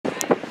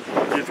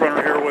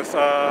runner here with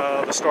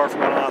the star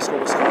from Onalaska,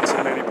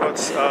 Wisconsin, Manny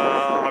Putz.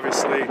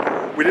 Obviously,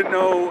 we didn't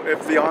know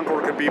if the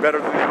encore could be better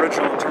than the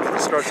original in terms of the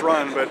stretch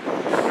run, but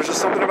there's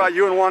just something about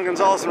you and Juan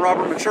Gonzalez and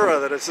Robert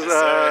Matura that it's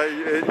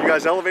you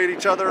guys elevate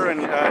each other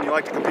and you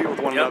like to compete with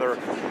one another.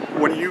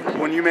 When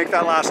you make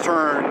that last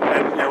turn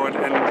and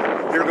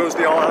and here goes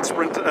the all-out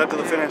sprint to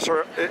the finish,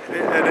 or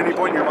at any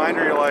point in your mind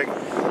are you like,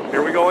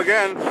 here we go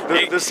again?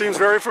 This seems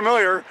very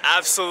familiar.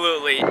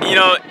 Absolutely. You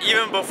know,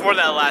 even before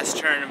that last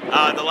turn,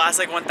 the last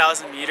like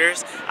 1,000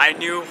 meters, I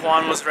knew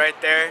Juan was right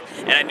there,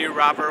 and I knew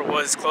Robert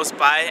was close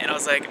by, and I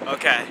was like,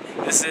 okay,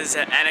 this is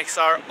an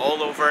NXR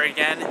all over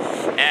again.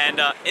 And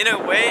in a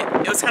way,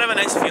 it was kind of a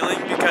nice feeling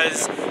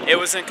because it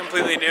wasn't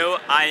completely new.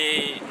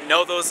 I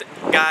know those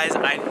guys,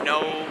 I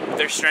know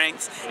their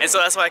strengths, and so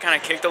that's why I kind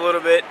of kicked a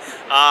little bit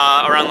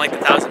around like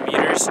the 1,000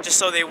 meters, just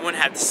so they wouldn't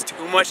have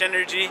too much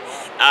energy in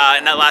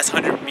that last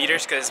 100 meters.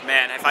 Because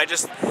man,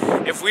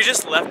 if we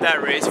just left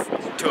that race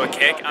to a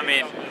kick, I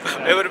mean,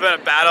 it would have been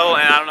a battle,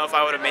 and I don't know if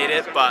I would have made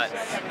it. But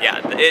yeah,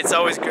 it's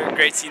always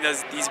great seeing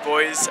these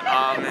boys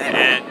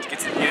and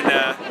continue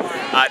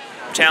to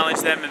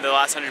challenge them in the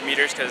last 100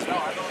 meters. Because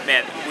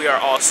man, we are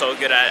all so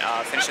good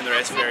at finishing the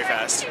race very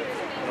fast.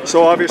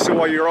 So obviously,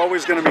 while you're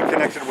always going to be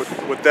connected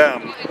with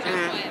them,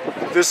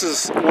 this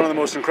is one of the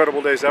most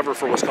incredible days ever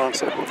for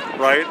Wisconsin,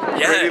 right?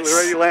 Yes.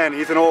 Grady Land,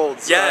 Ethan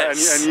Olds,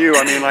 yes. and you.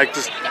 I mean, like,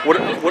 just what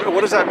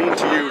does that mean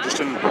to you, just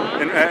in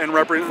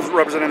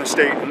representing the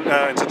state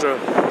in such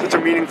a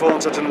meaningful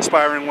and such an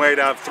inspiring way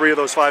to have 3 of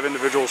those 5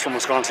 individuals from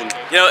Wisconsin?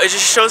 You know, it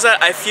just shows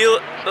that I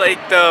feel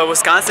like the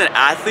Wisconsin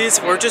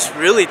athletes, we're just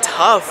really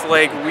tough.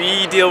 Like,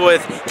 we deal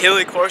with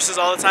hilly courses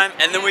all the time,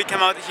 and then we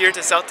come out here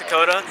to South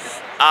Dakota,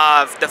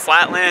 the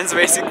flatlands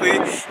basically,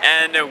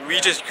 and we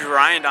just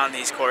grind on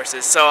these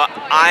courses. So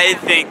I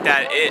think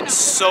that it's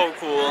so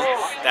cool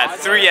that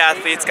 3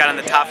 athletes got in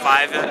the top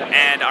 5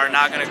 and are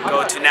now going to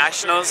go to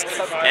nationals,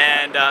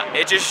 and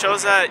it just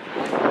shows that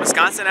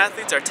Wisconsin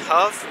athletes are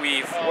tough.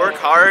 We work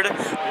hard.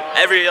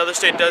 Every other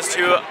state does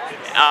too,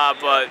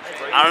 but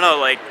I don't know,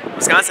 like,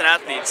 Wisconsin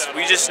athletes,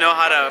 we just know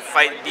how to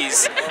fight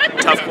these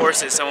tough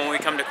courses. So when we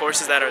come to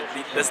courses that are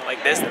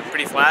like this, they're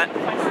pretty flat,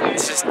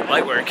 it's just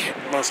light work.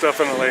 Most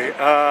definitely.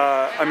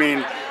 I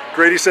mean,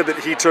 Grady said that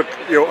he took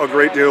a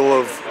great deal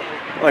of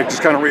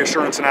just kind of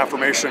reassurance and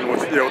affirmation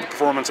with the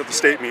performance at the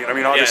state meet. I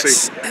mean,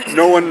 obviously,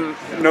 no one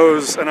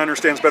knows and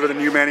understands better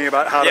than you, Manny,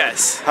 about how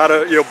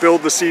to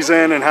build the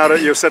season and how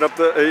to set up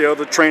the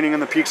the training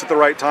and the peaks at the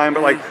right time.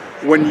 But like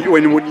when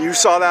you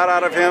saw that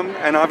out of him,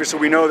 and obviously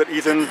we know that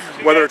Ethan,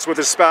 whether it's with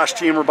his Spash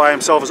team or by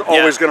himself, is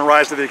always going to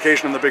rise to the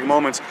occasion in the big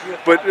moments.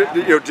 But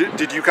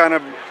did you kind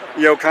of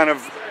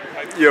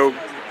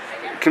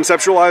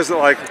conceptualize that,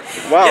 like,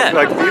 wow,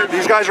 like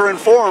these guys are in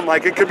form,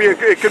 like it could be a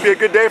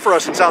good day for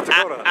us in South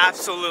Dakota?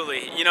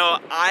 Absolutely. You know,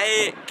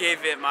 I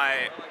gave it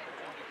my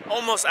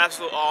almost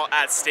absolute all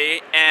at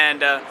state,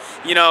 and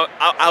you know,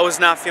 I was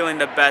not feeling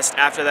the best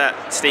after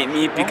that state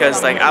meet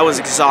because like I was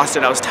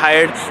exhausted, I was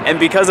tired, and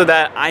because of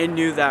that I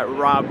knew that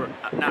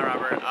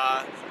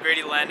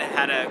Grady Land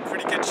had a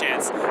pretty good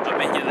chance of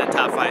making the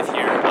top 5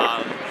 here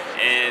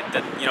in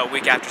the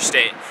week after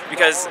state,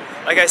 because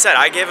like I said,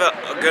 I gave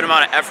a good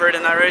amount of effort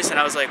in that race, and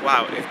I was like,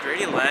 wow, if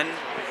Grady Land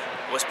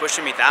was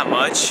pushing me that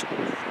much,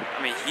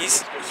 I mean,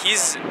 he's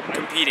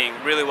competing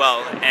really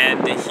well,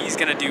 and he's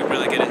gonna do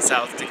really good in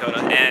South Dakota.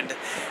 And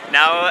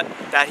now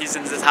that he's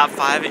in the top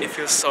 5, it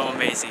feels so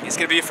amazing. It's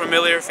gonna be a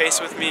familiar face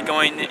with me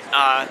going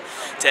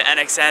to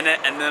NXN,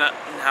 and then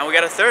now we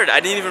got a 3rd. I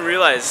didn't even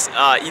realize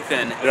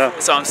Ethan. Yeah.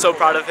 So I'm so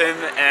proud of him,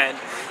 and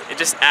it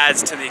just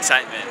adds to the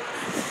excitement.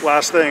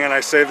 Last thing, and I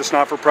say this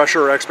not for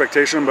pressure or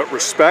expectation, but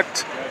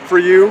respect for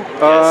you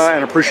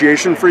and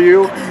appreciation for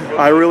you.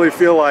 I really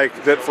feel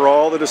like that for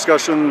all the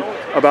discussion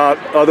about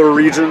other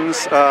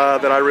regions,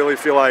 that I really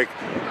feel like,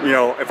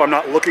 if I'm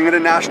not looking at a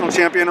national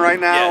champion right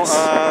now,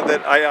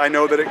 that I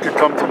know that it could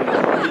come from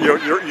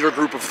your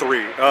group of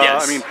 3.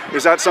 I mean,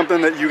 is that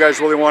something that you guys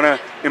really want to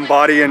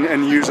embody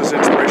and use as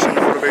inspiration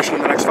and motivation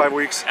in the next 5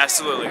 weeks?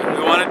 Absolutely.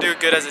 We want to do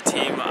good as a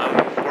team.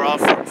 We're all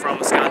from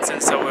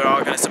Wisconsin, so we're all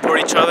going to support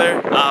each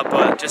other,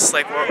 but just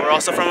like we're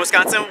also from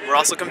Wisconsin, we're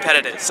also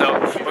competitive, so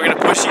we're going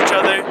to push each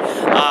other.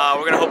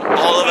 We're going to hope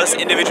all of us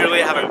individually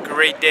have a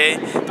great day,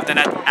 but then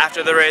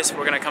after the race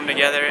we're going to come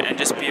together and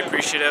just be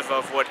appreciative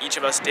of what each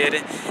of us did,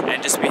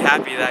 and just be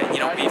happy that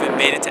we even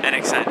made it to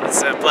NXN.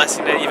 It's a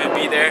blessing to even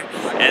be there,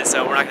 and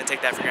so we're not going to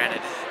take that for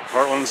granted.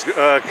 Heartland's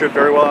could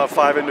very well have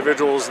 5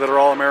 individuals that are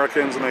all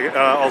Americans, and they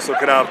also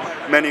could have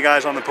many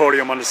guys on the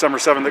podium on December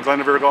 7th at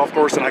Glendoveer Golf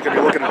Course, and I could be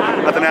looking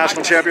at the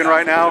national champion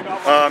right now.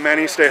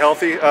 Manny, stay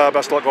healthy.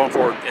 Best of luck going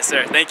forward. Yes,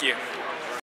 sir. Thank you.